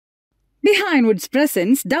Behindwoods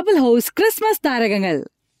presents Double House Christmas താരകങ്ങൾ.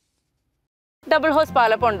 Double ഹോസ്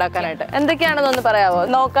പാലപ്പം ഉണ്ടാക്കാനായിട്ട് എന്തൊക്കെയാണെന്നൊന്ന് പറയാവോ?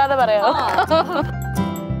 നോക്കാതെ പറയാവോ?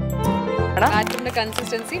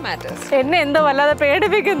 Consistency matters. എന്നെ എന്തോ വല്ലാതെ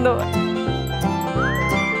പേടിപ്പിക്കുന്നു.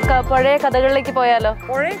 പഴയ കഥകളിലേക്ക് പോയാലോ?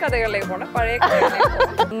 പഴയ കഥകളിലേക്ക് പോണം.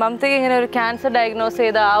 മമതയ്ക്ക് ഇങ്ങനെ ഒരു ക്യാൻസർ ഡയഗ്നോസ്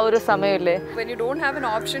ചെയ്ത ആ ഒരു സമയമില്ലേ? When you don't have an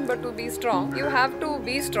option but to be strong, you have to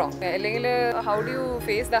be strong. അല്ലെങ്കിൽ how do you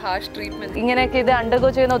face the harsh treatment? ഇങ്ങനെയൊക്കെ ഇത് അണ്ടർഗോ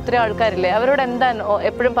ചെയ്യുന്ന ഒത്തിരി ആൾക്കാരില്ലേ, അവരോട് എന്താണ്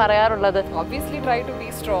എപ്പോഴും പറയാറുള്ളത്? Obviously try to be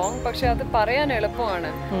strong, പക്ഷെ അത് പറയാൻ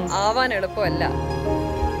എളുപ്പമാണ്, ആവാൻ എളുപ്പമല്ല.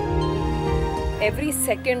 Every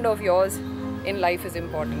second of yours in life is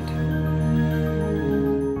important.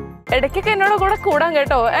 ഇടയ്ക്കൊക്കെ എന്നോട് കൂടെ കൂടാൻ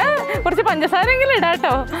കേട്ടോ, കുറച്ച് പഞ്ചസാരെങ്കിലും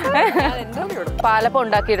ഇടാട്ടോ. പാലപ്പം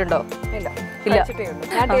ഉണ്ടാക്കിയിട്ടുണ്ടോ? ഇല്ല.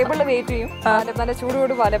 ഞാൻ ടേബിളിൽ വെയിറ്റ് ചെയ്യും, നല്ല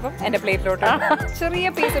ചൂടോട് പാലപ്പം എന്റെ പ്ലേറ്റിലോട്ട് ചെറിയ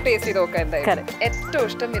പീസ് ടേസ്റ്റ് ചെയ്ത് നോക്കാം. എന്തായാലും ഏറ്റവും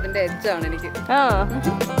ഇഷ്ടം ഇതിന്റെ എഡ്ജാണ് എനിക്ക്.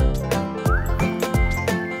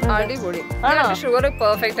 അടിപൊളി. ഷുഗർ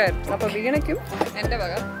പെർഫെക്റ്റ് ആയിരുന്നു. അപ്പൊ വീണയ്ക്കും എന്റെ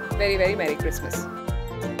വക very very merry Christmas.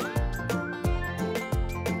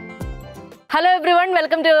 Hello every one,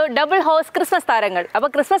 welcome to double house Christmas താരങ്ങൾ. അപ്പോൾ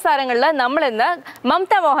ക്രിസ്മസ് താരങ്ങളിൽ നമ്മളിന്ന്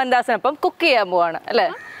മമത മോഹൻദാസിനൊപ്പം കുക്ക് ചെയ്യാൻ പോവാണ് അല്ലേ.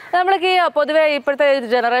 നമ്മൾക്ക് ഈ പൊതുവേ ഇപ്പോഴത്തെ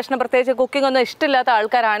ജനറേഷന് പ്രത്യേകിച്ച് കുക്കിംഗ് ഒന്നും ഇഷ്ടമില്ലാത്ത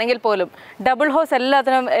ആൾക്കാരാണെങ്കിൽ പോലും ഡബിൾ ഹൗസ്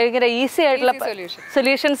എല്ലാത്തിനും ഇങ്ങനെ ഈസി ആയിട്ടുള്ള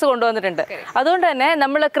സൊല്യൂഷൻസ് കൊണ്ടുവന്നിട്ടുണ്ട്. അതുകൊണ്ട് തന്നെ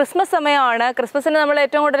നമ്മൾ ക്രിസ്മസ് സമയമാണ്, ക്രിസ്മസിന് നമ്മൾ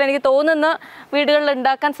ഏറ്റവും കൂടുതൽ എനിക്ക് തോന്നുന്ന വീടുകളിൽ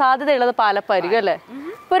ഉണ്ടാക്കാൻ സാധ്യതയുള്ളത് പാലപ്പമായിരിക്കും അല്ലേ.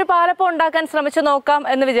 ഇപ്പോൾ ഒരു പാലപ്പം ഉണ്ടാക്കാൻ ശ്രമിച്ചു നോക്കാം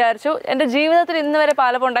എന്ന് വിചാരിച്ചു. എൻ്റെ ജീവിതത്തിൽ ഇന്ന് വരെ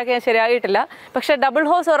പാലപ്പം ഉണ്ടാക്കിയാൽ ശരിയായിട്ടില്ല. പക്ഷേ ഡബിൾ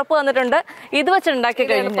ഹൗസ് ഉറപ്പ് വന്നിട്ടുണ്ട്, ഇത് വെച്ച് ഉണ്ടാക്കി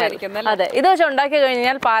കഴിഞ്ഞാൽ, അതെ ഇത് വെച്ച് ഉണ്ടാക്കി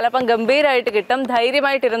കഴിഞ്ഞാൽ പാലപ്പം ഗംഭീരമായിട്ട് കിട്ടും,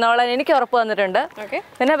 ധൈര്യമായിട്ട് ഇരുന്നോളാൻ എനിക്ക് ഉറപ്പ് വന്നിട്ടുണ്ട്.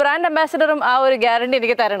 പിന്നെ ബ്രാൻഡ് അംബാസിഡറും ആ ഒരു ഗ്യാരണ്ടി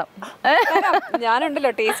എനിക്ക് തരണം.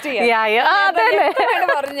 ഞാനുണ്ടല്ലോ ടേസ്റ്റ്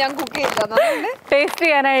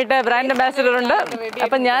ചെയ്യാനായിട്ട് ബ്രാൻഡ് അംബാസിഡർ ഉണ്ട്.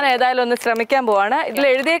 അപ്പം ഞാൻ ഏതായാലും ഒന്ന് ശ്രമിക്കാൻ പോവാണ്. ഇതിൽ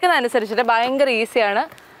എഴുതിയേക്കുന്ന അനുസരിച്ചിട്ട് ഭയങ്കര ഈസിയാണ്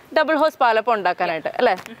ഡബിൾ ഹൗസ് പാലപ്പം ഉണ്ടാക്കാനായിട്ട്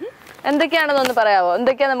അല്ലേ. എന്തൊക്കെയാണെന്നൊന്ന് പറയാവോ?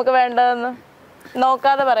 എന്തൊക്കെയാ നമുക്ക് വേണ്ടതെന്ന്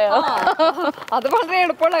നോക്കാതെ പറയാമോ? അത് വളരെ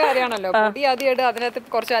എളുപ്പമുള്ള കാര്യമാണല്ലോ. പൊടി ആദ്യമായിട്ട് അതിനകത്ത്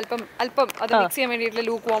കുറച്ച് അല്പം അത് മിക്സ് ചെയ്യാൻ വേണ്ടിയിട്ടുള്ള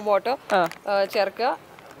ലൂക്ക് വാം വാട്ടർ ചേർക്കുക.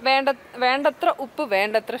 വേണ്ടത്ര ഉപ്പ്,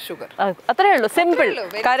 വേണ്ടത്ര ഷുഗർ, അത്രേ ഉള്ളൂ. സിമ്പിൾ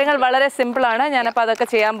കാര്യങ്ങൾ, വളരെ സിമ്പിൾ ആണ്. ഞാനപ്പോ അതൊക്കെ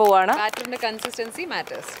ചെയ്യാൻ പോവാണ്. Consistency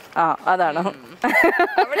matters. അതാണ്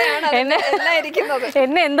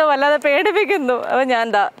എന്നെ എന്തോ വല്ലാതെ പേടിപ്പിക്കുന്നു. അപ്പൊ ഞാൻ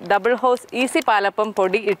ഡബിൾ ഹൗസ് ഈസി പാലപ്പം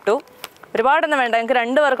പൊടി ഇട്ടു. ഒരുപാടൊന്നും വേണ്ട, എനിക്ക്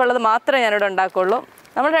 2 പേർക്കുള്ളത് മാത്രമേ ഞാനിവിടെ ഉണ്ടാക്കുള്ളൂ.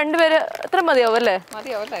 നമ്മൾ 2 പേര് എത്ര മതിയാവും അല്ലേ?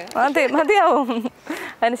 മതിയാവും.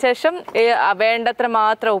 അതിനുശേഷം വേണ്ടത്ര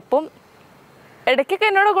മാത്രം ഉപ്പും, ഇടയ്ക്കൊക്കെ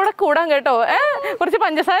എന്നോട് കൂടെ കൂടാൻ കേട്ടോ, കുറച്ച്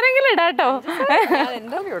പഞ്ചസാരെങ്കിലും ഇടാട്ടോ.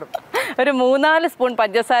 ഒരു 3-4 സ്പൂൺ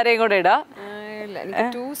പഞ്ചസാരയും കൂടെ ഇടാം.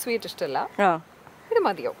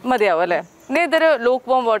 മതിയാവും അല്ലേ. ഇനി ഇതൊരു ലൂക്ക്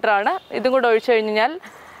വാം വാട്ടർ ആണ്. ഇതും കൂടെ ഒഴിച്ചു കഴിഞ്ഞാൽ,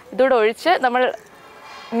 ഇതുകൂടെ ഒഴിച്ച് നമ്മൾ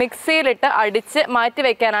മിക്സിയിലിട്ട് അടിച്ച് മാറ്റി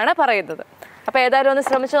വെക്കാനാണ് പറയുന്നത്. അപ്പൊ ഏതായാലും ഒന്ന്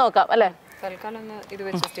ശ്രമിച്ചു നോക്കാം അല്ലേ.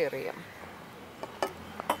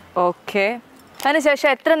 ഓക്കെ. അതിനുശേഷം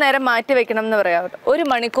എത്ര നേരം മാറ്റി വെക്കണം എന്ന് പറയാം? 1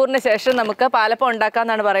 മണിക്കൂറിന് ശേഷം നമുക്ക് പാലപ്പം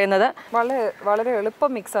ഉണ്ടാക്കാന്നാണ് പറയുന്നത്. വളരെ എളുപ്പം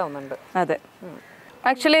മിക്സ് ആവുന്നുണ്ട്. അതെ.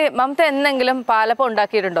 ആക്ച്വലി മമത എന്തെങ്കിലും പാലപ്പം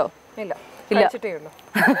ഉണ്ടാക്കിയിട്ടുണ്ടോ? ഇല്ല.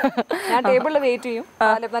 ഞാൻ ടേബിളിൽ വെയിറ്റ് ചെയ്യും,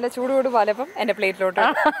 നല്ല ചൂടോട് പാലപ്പം എന്റെ പ്ലേറ്റിലോട്ട്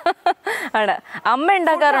ആണ്. അമ്മ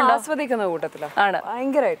ഉണ്ടാക്കാറുണ്ടോ? ആസ്വദിക്കുന്ന കൂട്ടത്തിലാണ്. ആണ്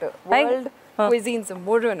ഭയങ്കരമായിട്ട്. വേൾഡ് ക്വിസീൻസ്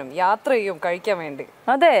മുഴുവനും യാത്ര ചെയ്യും കഴിക്കാൻ വേണ്ടി.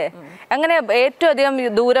 അതെ. അങ്ങനെ ഏറ്റവും അധികം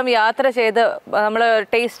ദൂരം യാത്ര ചെയ്ത് നമ്മൾ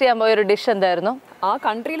ടേസ്റ്റ് ചെയ്യാൻ പോയ ഒരു ഡിഷ് എന്തായിരുന്നു? ആ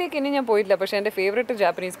കൺട്രിയിലേക്ക് ഇനി ഞാൻ പോയിട്ടില്ല, പക്ഷെ എന്റെ ഫേവറേറ്റ്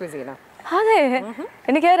ജാപ്പനീസ് ക്വിസീനാണ്. അതെ,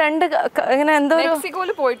 എനിക്ക് ഇങ്ങനെ എന്തോ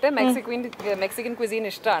മെക്സിക്കോയിൽ പോയിട്ട് മെക്സിക്കൻ ക്വിസീൻ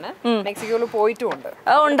ഇഷ്ടമാണ്. മെക്സിക്കോയിൽ പോയിട്ടുമുണ്ട്,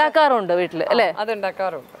 ഉണ്ടാക്കാറുണ്ട് വീട്ടില് അല്ലേ? അത്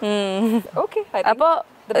ഉണ്ടാക്കാറുണ്ട്. അപ്പൊ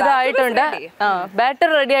ഇതായിട്ടുണ്ട്, ബാറ്റർ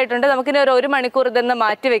റെഡി ആയിട്ടുണ്ട്. നമുക്കിനി ഒരു 1 മണിക്കൂർ ഇതൊന്ന്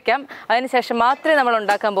മാറ്റി വെക്കാം. അതിനുശേഷം മാത്രമേ നമ്മൾ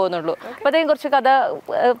ഉണ്ടാക്കാൻ പോകുന്നുള്ളൂ. അപ്പത്തേക്കും കുറച്ച്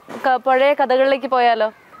പഴയ കഥകളിലേക്ക് പോയാലോ?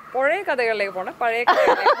 പഴയ കഥകളിലേക്ക് പോണം.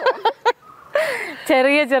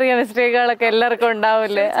 ചെറിയ മിസ്റ്റേക്കുകളൊക്കെ എല്ലാവർക്കും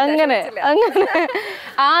ഉണ്ടാവില്ലേ? അങ്ങനെ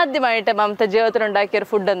ആദ്യമായിട്ട് മമത ജീവിതത്തിൽ ഉണ്ടാക്കിയ ഒരു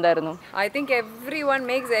ഫുഡ് എന്തായിരുന്നു? I think everyone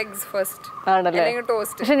makes eggs first. ആണല്ലേ?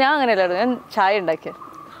 പക്ഷെ ഞാൻ അങ്ങനെയല്ലായിരുന്നു, ഞാൻ ചായ ഉണ്ടാക്കിയ.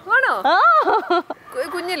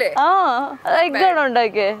 കുഞ്ഞിലെ എഗ്ഗാണോ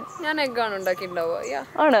ഉണ്ടാക്കിയേ? ഞാൻ എഗ്ഗാണ് ഉണ്ടാക്കിയിട്ടുണ്ടാവുക.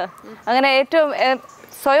 ആണ്. അങ്ങനെ ഏറ്റവും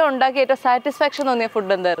സ്വയം ഉണ്ടാക്കി ഏറ്റവും സാറ്റിസ്ഫാക്ഷൻ തോന്നിയ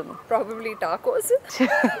ഫുഡ് എന്തായിരുന്നു? Probably tacos.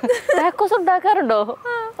 ടാക്കോസ് ഉണ്ടാക്കാറുണ്ടോ?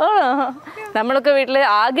 നമ്മളൊക്കെ വീട്ടില്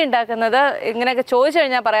ആകെ ഉണ്ടാക്കുന്നത്, ഇങ്ങനെയൊക്കെ ചോദിച്ചു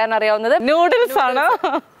കഴിഞ്ഞാൽ പറയാൻ അറിയാവുന്നത്, നൂഡിൽസ് ആണ്.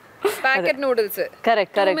 Packet noodles.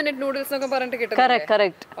 മിനിറ്റ് നൂഡിൽസ് എന്നൊക്കെ പറഞ്ഞിട്ട് കിട്ടും.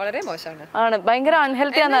 വളരെ മോശമാണ്. ആണ്, ഭയങ്കര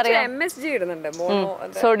അൺഹെൽത്തി ആണെന്ന് അറിയാം. MSG ഇടുന്നുണ്ട്,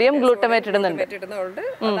 സോഡിയം ഗ്ലൂട്ടമേറ്റ് ഇടുന്നുണ്ട്.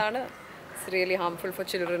 അതാണ് it's really harmful for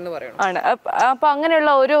children എന്ന് പറയണം. ആണ്. അപ്പൊ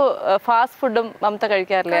അങ്ങനെയുള്ള ഒരു ഫാസ്റ്റ് ഫുഡും മമത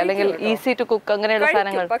കഴിക്കാറില്ല, അല്ലെങ്കിൽ ഈസി ടു കുക്ക് അങ്ങനെയുള്ള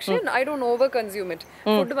സാധനങ്ങൾ? പക്ഷേ I don't over consume it.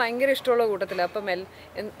 Food ഭയങ്കര ഇഷ്ടമുള്ള കൂട്ടത്തില്ല. അപ്പം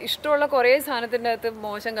ഇഷ്ടമുള്ള കുറേ സാധനത്തിന്റെ അകത്ത്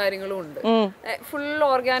മോശം കാര്യങ്ങളും ഉണ്ട്. ഫുൾ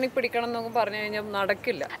ഓർഗാനിക് പിടിക്കണം എന്നൊക്കെ പറഞ്ഞു കഴിഞ്ഞാൽ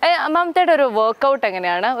നടക്കില്ല. മമതയുടെ ഒരു വർക്ക്ഔട്ട്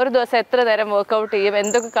എങ്ങനെയാണ്? ഒരു ദിവസം എത്ര നേരം വർക്ക്ഔട്ട് ചെയ്യും,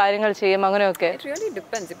 എന്തൊക്കെ കാര്യങ്ങൾ ചെയ്യും, അങ്ങനെയൊക്കെ? It really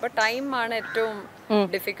depends. ഇപ്പൊ ടൈം ആണ് ഏറ്റവും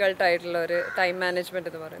ഡിഫിക്കൽട്ട് ആയിട്ടുള്ള ഒരു ടൈം മാനേജ്മെന്റ്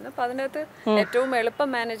എന്ന് പറയുന്നത്. അപ്പൊ അതിനകത്ത് ഏറ്റവും എളുപ്പം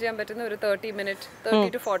മാനേജ് ചെയ്യാൻ പറ്റുന്ന ഒരു 30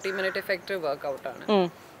 to 40 മിനിറ്റ് എഫക്റ്റീവ് വർക്ക്ഔട്ട് ആണ്.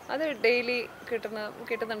 അത് daily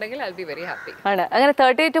കിട്ടുന്നുണ്ടെങ്കിൽ I be very happy. ആണ്. അങ്ങനെ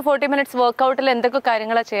 30 to 40 മിനിറ്റ്സ് വർക്ക്ഔട്ടിൽ എന്തൊക്കെ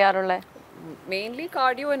കാര്യങ്ങളാണ് ചെയ്യാറുള്ളത്? Mainly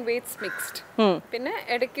cardio and weights mixed. പിന്നെ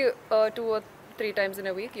ഇടയ്ക്ക് 2 or 3 times in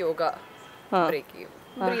a week yoga break ചെയ്യും,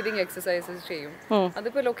 ബ്രീതിങ് എക്സസൈസസ് ചെയ്യും.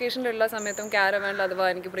 അതിപ്പോ ലൊക്കേഷനിലുള്ള സമയത്തും കാരവാനിൽ അഥവാ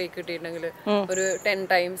എനിക്ക് ബ്രേക്ക് കിട്ടിയിട്ടുണ്ടെങ്കിൽ ഒരു 10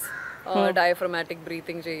 times ഡയഫ്രമാറ്റിക്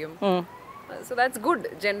ബ്രീത്തിങ് ചെയ്യും. So that's good.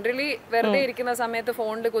 ജനറലി വെറുതെ ഇരിക്കുന്ന സമയത്ത്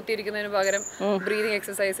ഫോണിൽ കുത്തിയിരിക്കുന്നതിന് പകരം ബ്രീതിങ്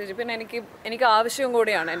എക്സസൈസ് ചെയ്യും. പിന്നെ എനിക്ക് ആവശ്യം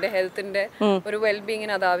കൂടിയാണ്, എൻ്റെ ഹെൽത്തിന്റെ ഒരു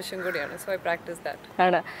വെൽബീങ്ങിന് അത് ആവശ്യം കൂടിയാണ്. So I practice that.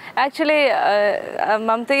 ആണ്. ആക്ച്വലി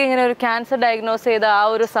മമതയ്ക്ക് ഇങ്ങനെ ഒരു ക്യാൻസർ ഡയഗ്നോസ് ചെയ്ത ആ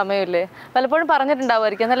ഒരു സമയമില്ലേ, പലപ്പോഴും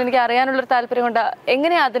പറഞ്ഞിട്ടുണ്ടാവുമായിരിക്കും. എന്നാൽ എനിക്ക് അറിയാനുള്ളൊരു താല്പര്യം കൊണ്ട്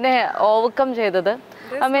എങ്ങനെയാ അതിനെ ഓവർകം ചെയ്തത്?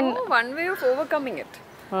 I mean one way of overcoming it.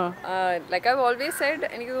 Like I've always said,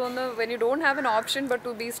 when you don't have an option but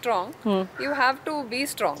to be strong, you have to be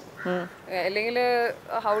strong.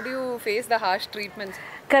 How do you face the harsh treatments?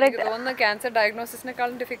 Correct. Cancer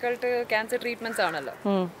ഡയഗ്നോസിസിനെക്കാളും difficult cancer treatments ആണല്ലോ.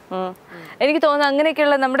 എനിക്ക് തോന്നുന്നു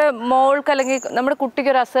അങ്ങനെയൊക്കെയുള്ള നമ്മുടെ മോൾക്ക് അല്ലെങ്കിൽ നമ്മുടെ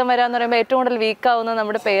കുട്ടിക്ക് ഒരു അസുഖം വരാന്ന് പറയുമ്പോൾ ഏറ്റവും കൂടുതൽ വീക്ക് ആവുന്നത്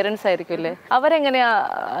നമ്മുടെ പേരൻസ് ആയിരിക്കും അല്ലേ? അവരെങ്ങനെയാ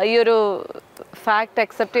ഈ ഒരു ഫാക്ട്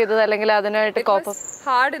അക്സെപ്റ്റ് ചെയ്തത്, അല്ലെങ്കിൽ അതിനായിട്ട് കോപ്പ്?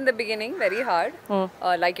 Hard in the beginning, very hard,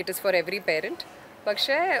 like it is for every parent.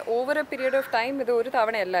 പക്ഷേ over A period of time ഇത് ഒരു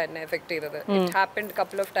തവണയല്ല എന്നെ എഫക്ട് ചെയ്തത്. It happened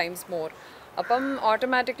couple of times more. അപ്പം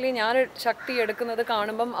ഓട്ടോമാറ്റിക്കലി ഞാൻ ശക്തി എടുക്കുന്നത്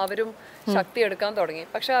കാണുമ്പം അവരും ശക്തി എടുക്കാൻ തുടങ്ങി.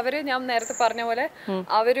 പക്ഷെ അവര്, ഞാൻ നേരത്തെ പറഞ്ഞ പോലെ,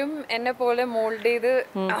 അവരും എന്നെ പോലെ മോൾഡ് ചെയ്ത്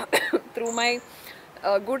through my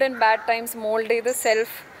good and bad times mould ചെയ്ത്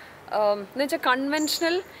സെൽഫ് എന്ന് വെച്ചാൽ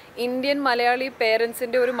കൺവെൻഷണൽ ഇന്ത്യൻ മലയാളി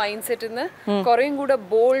പേരൻസിന്റെ ഒരു മൈൻഡ് സെറ്റിൽ നിന്ന് കുറേയും കൂടെ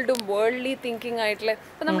ബോൾഡും വേൾഡ്ലി തിങ്കിങ് ആയിട്ടുള്ള,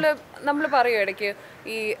 ഇപ്പം നമ്മൾ പറയും ഇടയ്ക്ക്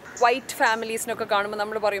ഈ വൈറ്റ് ഫാമിലീസിനൊക്കെ കാണുമ്പോൾ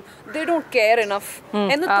നമ്മൾ പറയും ദേ ഡോണ്ട് കെയർ ഇനഫ്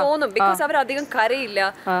എന്ന് തോന്നും. ബിക്കോസ് അവർ അധികം കരയില്ല,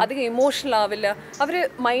 അധികം ഇമോഷണൽ ആവില്ല, അവർ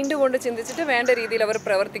മൈൻഡ് കൊണ്ട് ചിന്തിച്ചിട്ട് വേണ്ട രീതിയിൽ അവർ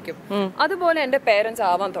പ്രവർത്തിക്കും. അതുപോലെ എൻ്റെ പേരൻസ്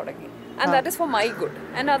ആവാൻ തുടങ്ങി. And that is for my good.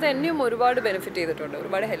 And അത് എന്നെയും ഒരുപാട് ബെനിഫിറ്റ് ചെയ്തിട്ടുണ്ട്,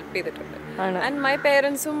 ഒരുപാട് ഹെൽപ്പ് ചെയ്തിട്ടുണ്ട്. ആൻഡ് മൈ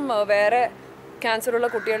പേരൻസും വേറെ ക്യാൻസർ ഉള്ള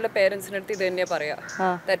കുട്ടികളുടെ പേരൻസിന്റെ അടുത്ത് ഇത് തന്നെയാ പറയാ,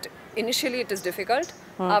 that initially it is difficult,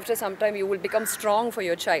 after some time you will become strong for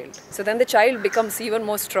your child, so then the child becomes even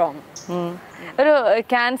more strong. ഒരു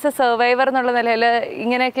ക്യാൻസർ സർവൈവർ എന്നുള്ള നിലയിൽ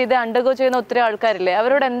ഇങ്ങനെയൊക്കെ ഇത് അണ്ടർഗോ ചെയ്യുന്ന ഒത്തിരി ആൾക്കാരില്ലേ,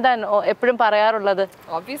 അവരോട് എന്താണ് എപ്പോഴും പറയാറുള്ളത്?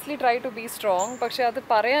 Obviously try to be strong, പക്ഷെ അത്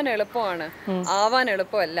പറയാൻ എളുപ്പമാണ്, ആവാൻ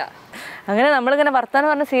എളുപ്പമല്ല. അങ്ങനെ നമ്മളിങ്ങനെ വർത്താനം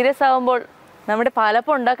പറഞ്ഞ് സീരിയസ് ആവുമ്പോൾ നമ്മുടെ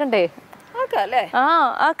പാലപ്പം ഉണ്ടാക്കണ്ടേ?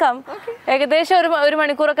 ആക്കാം. ഏകദേശം ഒരു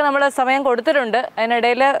മണിക്കൂറൊക്കെ നമ്മൾ സമയം കൊടുത്തിട്ടുണ്ട്.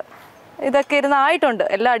 അതിനിടയിൽ ഇതൊക്കെ ഇരുന്ന് ആയിട്ടുണ്ട്,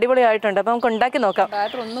 എല്ലാം അടിപൊളി ആയിട്ടുണ്ട്. അപ്പൊ നമുക്ക് ഉണ്ടാക്കി നോക്കാം.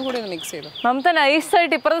 മമത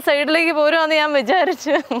നൈസായിട്ട് ഇപ്പുറത്തെ സൈഡിലേക്ക് പോരുവാന്ന് ഞാൻ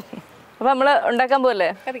വിചാരിച്ചു. അപ്പൊ നമ്മള് ഉണ്ടാക്കാൻ പോവല്ലേ?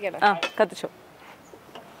 കത്തിച്ചു.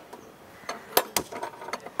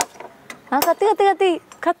 കത്തി കത്തി കത്തി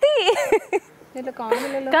കത്തി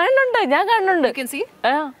കാണുന്നുണ്ട്, ഞാൻ കാണുന്നുണ്ട്.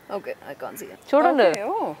 ചൂടുണ്ട്.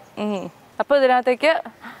 അപ്പൊ ഇതിനകത്തേക്ക്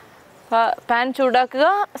പാൻ ചൂടാക്കുക,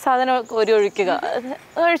 സാധനം ഒഴിക്കുക.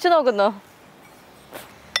 ഒഴിച്ചു നോക്കുന്നോ?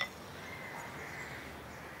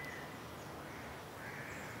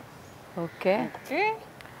 ഓക്കെ,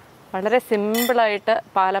 വളരെ സിമ്പിളായിട്ട്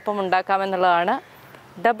പാലപ്പം ഉണ്ടാക്കാമെന്നുള്ളതാണ്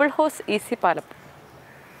ഡബിൾ ഹോസ് ഈസി പാലപ്പം.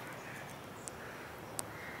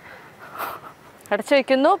 അടച്ചു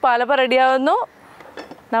വയ്ക്കുന്നു, പാലപ്പം റെഡിയാവുന്നു.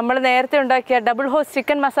 നമ്മൾ നേരത്തെ ഉണ്ടാക്കിയ ഡബിൾ ഹോസ്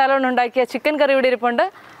ചിക്കൻ മസാല കൊണ്ട് ഉണ്ടാക്കിയ ചിക്കൻ കറി ഇവിടെ ഇരിപ്പുണ്ട്.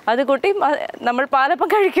 അത് കൂട്ടി നമ്മൾ പാലപ്പം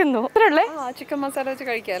കഴിക്കുന്നു. അത്രയുള്ളേ. ചിക്കൻ മസാല വെച്ച്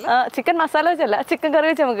കഴിക്കാം. ചിക്കൻ മസാല വെച്ചല്ല, ചിക്കൻ കറി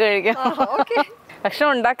വെച്ച് നമുക്ക് കഴിക്കാം. ഭക്ഷണം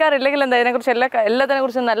ഉണ്ടാക്കാറില്ലെങ്കിൽ എന്താ ഇതിനെക്കുറിച്ച് എല്ലാത്തിനെ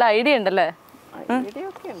കുറിച്ചും നല്ല ഐഡിയ ഉണ്ടല്ലേ?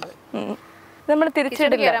 നമ്മൾ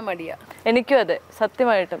തിരിച്ചിടില്ല. എനിക്കും അതെ,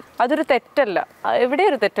 സത്യമായിട്ടും അതൊരു തെറ്റല്ല, എവിടെയും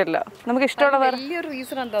ഒരു തെറ്റല്ല. നമുക്ക് ഇഷ്ടമുള്ള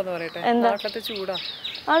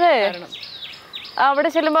അതെ, അവിടെ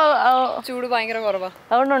ചെല്ലുമ്പോ ചൂട് ഭയങ്കര കുറവാ,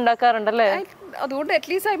 അതുകൊണ്ട് ഉണ്ടാക്കാറുണ്ടല്ലേ? അതുകൊണ്ട്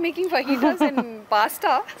പാസ്ത.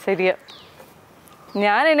 ശരിയാ.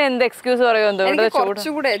 ഞാൻ ഇനി എന്ത് എക്സ്ക്യൂസ് പറയുമോ?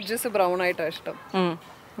 കുറച്ചുകൂടെ എഡ്ജസ് ബ്രൗൺ ആയിട്ടാ ഇഷ്ടം.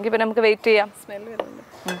 എങ്കിൽ പിന്നെ നമുക്ക് വെയിറ്റ് ചെയ്യാം.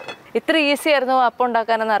 ഇത്ര ഈസി ആയിരുന്നോ അപ്പം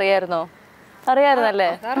ഉണ്ടാക്കാനെന്ന് അറിയായിരുന്നോ?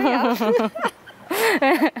 അറിയായിരുന്നല്ലേ?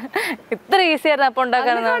 ഇത്ര ഈസി ആയിരുന്നു അപ്പം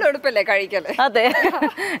ഉണ്ടാക്കാനെന്ന്. അതെ,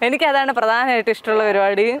 എനിക്ക് അതാണ് പ്രധാനമായിട്ട് ഇഷ്ടമുള്ള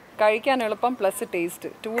പരിപാടി. കഴിക്കാൻ എളുപ്പം plus taste.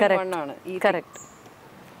 Correct.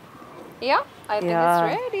 Yeah, I think it's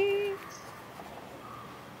ready.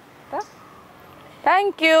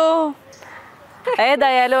 Thank you.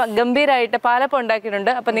 ഏതായാലും ഗംഭീരമായിട്ട് പാലപ്പം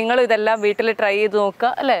ഉണ്ടാക്കിയിട്ടുണ്ട്. അപ്പൊ നിങ്ങൾ ഇതെല്ലാം വീട്ടിൽ ട്രൈ ചെയ്ത്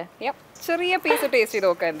നോക്കുക അല്ലേ? ചെറിയ പീസ് ടേസ്റ്റ് ചെയ്ത്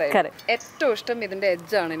നോക്കാം. എന്തായാലും ഏറ്റവും ഇഷ്ടം ഇതിന്റെ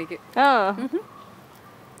എഡ്ജാണ് എനിക്ക്.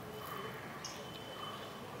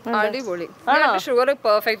 അടിപൊളി. ഷുഗർ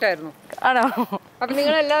പെർഫെക്റ്റ് ആയിരുന്നു. ആണോ? അപ്പൊ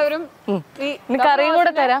നിങ്ങൾ എല്ലാവരും കറിയും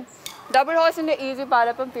കൂടെ തരാം. ഡബിൾ ഹോഴ്സിന്റെ ഈസി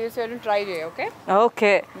പാലപ്പം തീർച്ചയായിട്ടും ട്രൈ ചെയ്യാം. Okay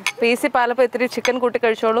okay. ഈസി പാലപ്പം ഇത്തിരി ചിക്കൻ കൂട്ടി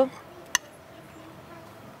കഴിച്ചോളൂ.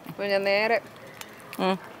 അപ്പൊ ഞാൻ നേരെ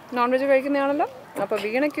നോൺ വെജ് കഴിക്കുന്നതാണല്ലോ. അപ്പൊ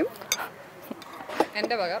വീണയ്ക്കും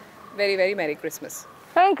എൻ്റെ വക very very merry Christmas.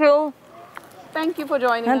 Thank you. Thank you for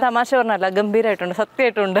joining. ഞാൻ തമാശ പറഞ്ഞല്ല, ഗംഭീരമായിട്ടുണ്ട്,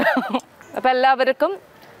 സത്യമായിട്ടുണ്ട്. അപ്പൊ എല്ലാവർക്കും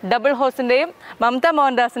double ഹോഴ്സിന്റെയും Mamata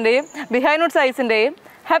മോഹൻദാസിന്റെയും behind സൈസിന്റെയും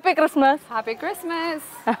happy Christmas. Happy Christmas.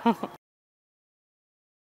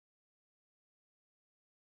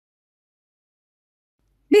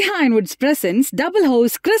 Behindwoods presents Double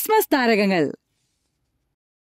House Christmas താരകങ്ങൾ.